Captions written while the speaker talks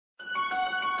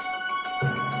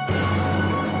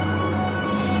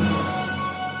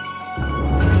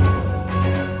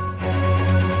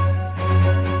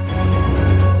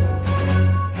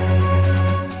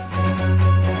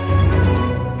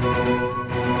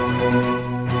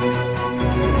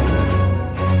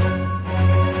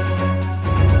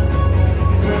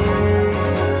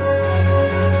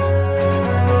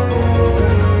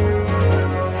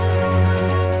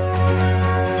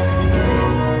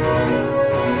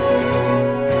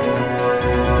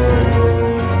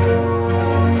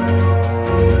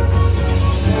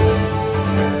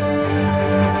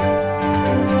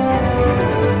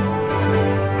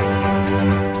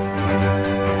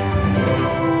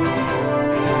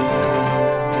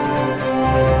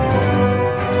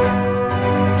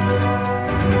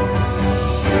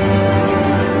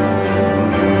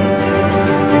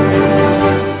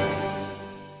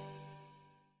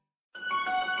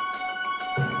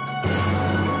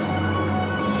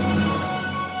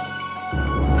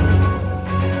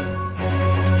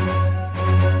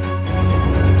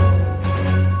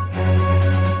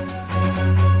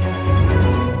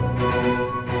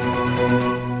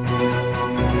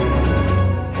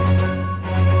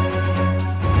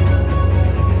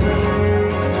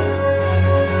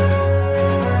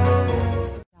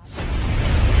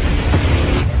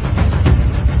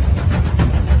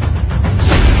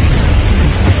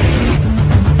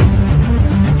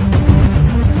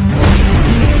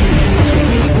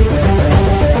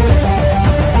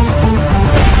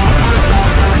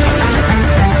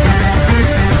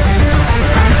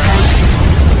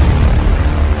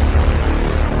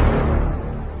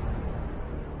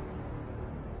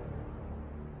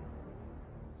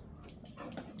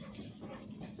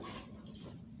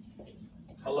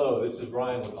Hello, this is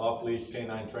Brian with Leash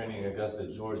K9 Training, Augusta,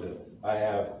 Georgia. I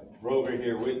have Rover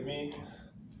here with me.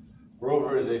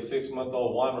 Rover is a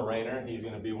 6-month-old Weimaraner. He's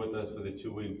going to be with us for the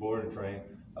 2-week board and train.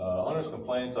 Owners'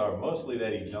 complaints are mostly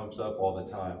that he jumps up all the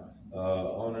time.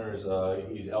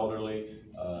 He's elderly,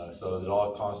 so the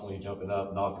dog's constantly jumping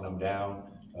up, knocking him down.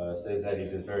 Says that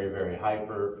he's just very, very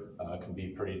hyper, can be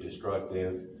pretty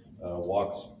destructive.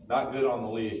 Walks not good on the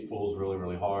leash, pulls really,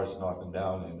 really hard, so knock him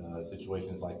down in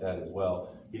situations like that as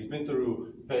well. He's been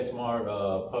through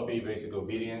PetSmart puppy basic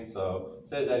obedience, so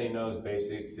says that he knows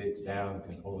basics, sits down,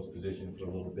 can hold his position for a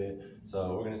little bit.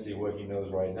 So we're going to see what he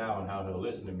knows right now and how he'll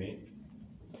listen to me.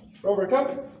 Rover,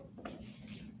 come.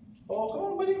 Oh, come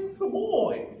on, buddy. Good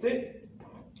boy. Sit.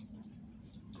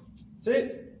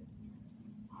 Sit.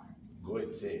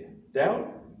 Good, sit.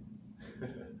 Down.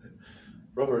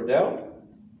 Rover, down.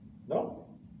 No?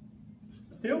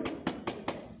 Heel.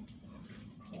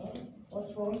 Watch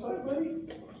the wrong side, buddy.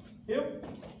 Heel.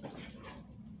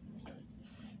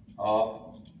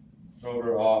 Off.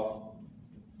 Rover, off.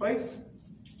 Place.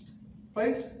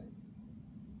 Place.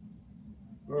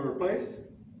 Rover, place.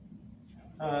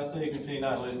 So you can see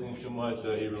not listening too much.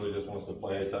 He really just wants to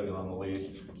play, tugging on the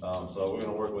leash. So we're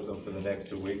going to work with him for the next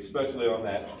 2 weeks, especially on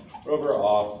that Rover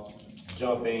off,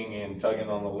 jumping and tugging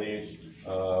on the leash.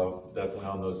 Definitely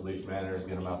on those leash manners,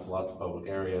 get him out to lots of public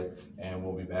areas, and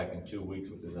we'll be back in 2 weeks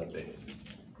with this update.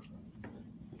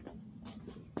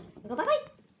 Go bye-bye.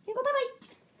 You go bye-bye.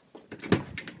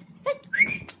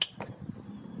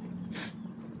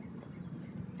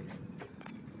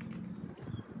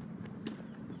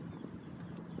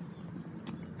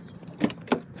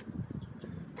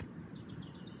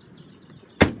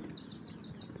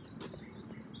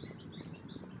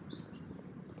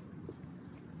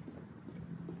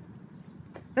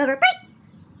 Rover, break!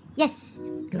 Yes!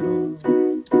 Go!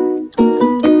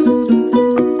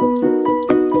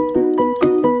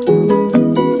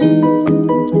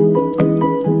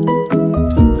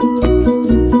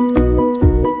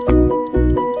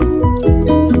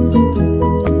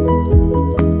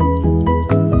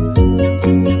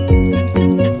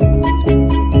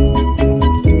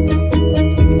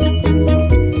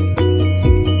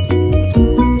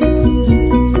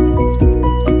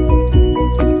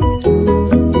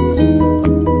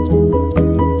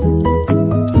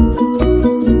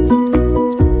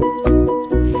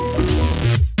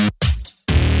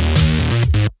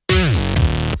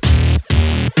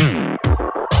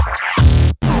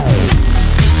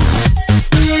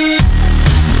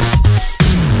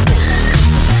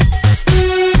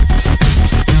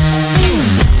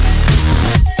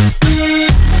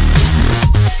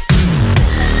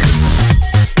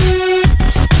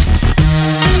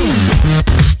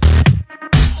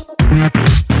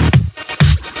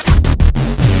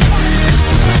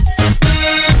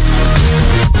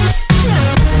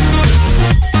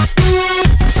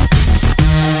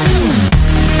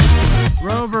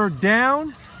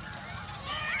 Down.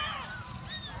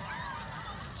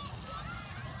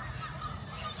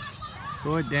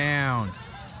 Good down.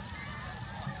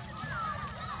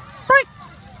 Break.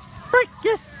 Break.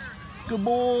 Yes. Good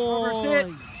boy.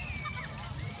 Sit.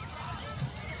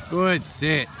 Good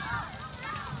sit.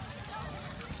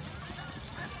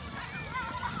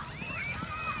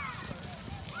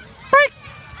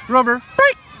 Rover,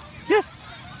 break.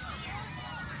 Yes.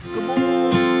 Good boy.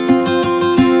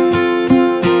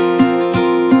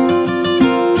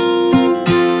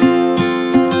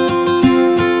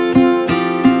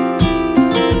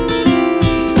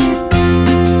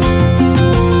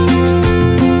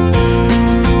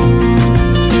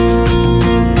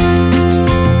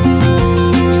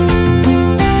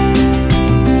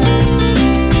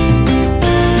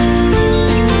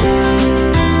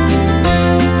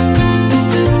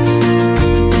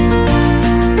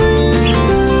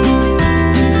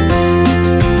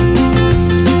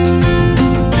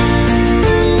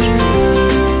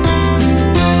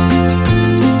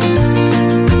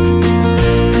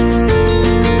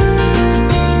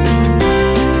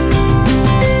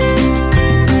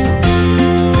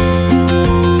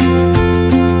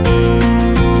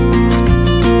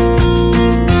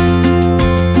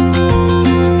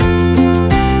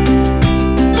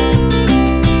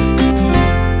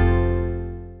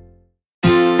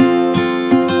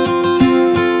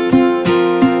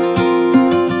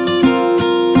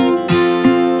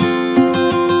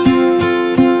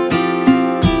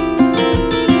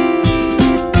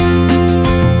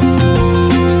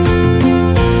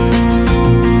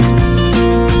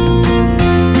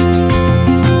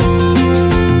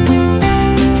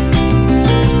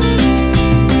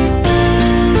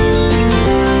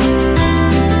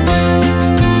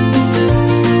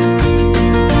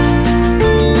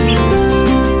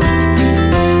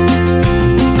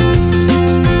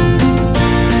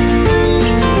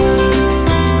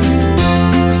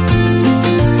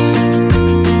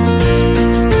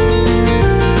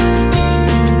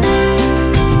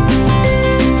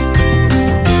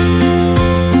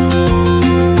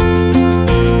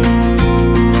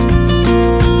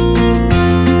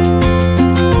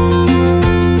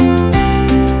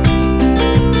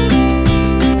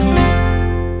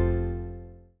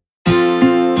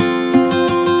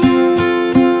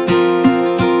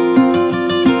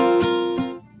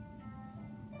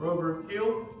 Rover,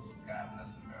 heel.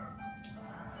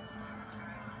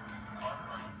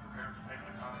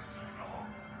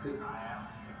 Sit.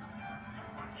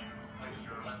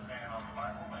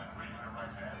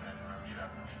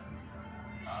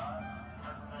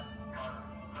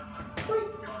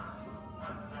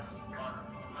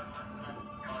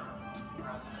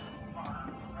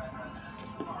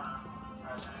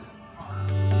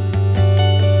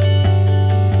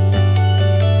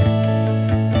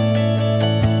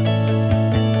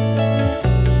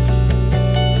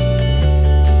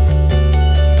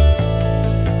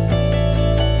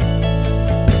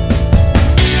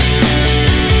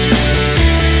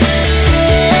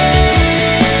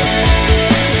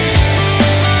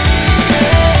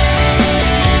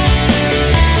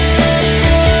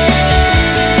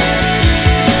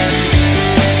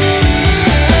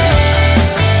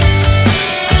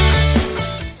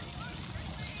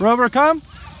 Rover, come.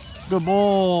 Good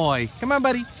boy. Come on,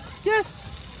 buddy.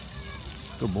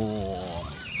 Yes. Good boy.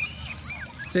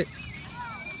 Sit.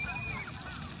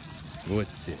 Good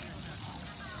sit.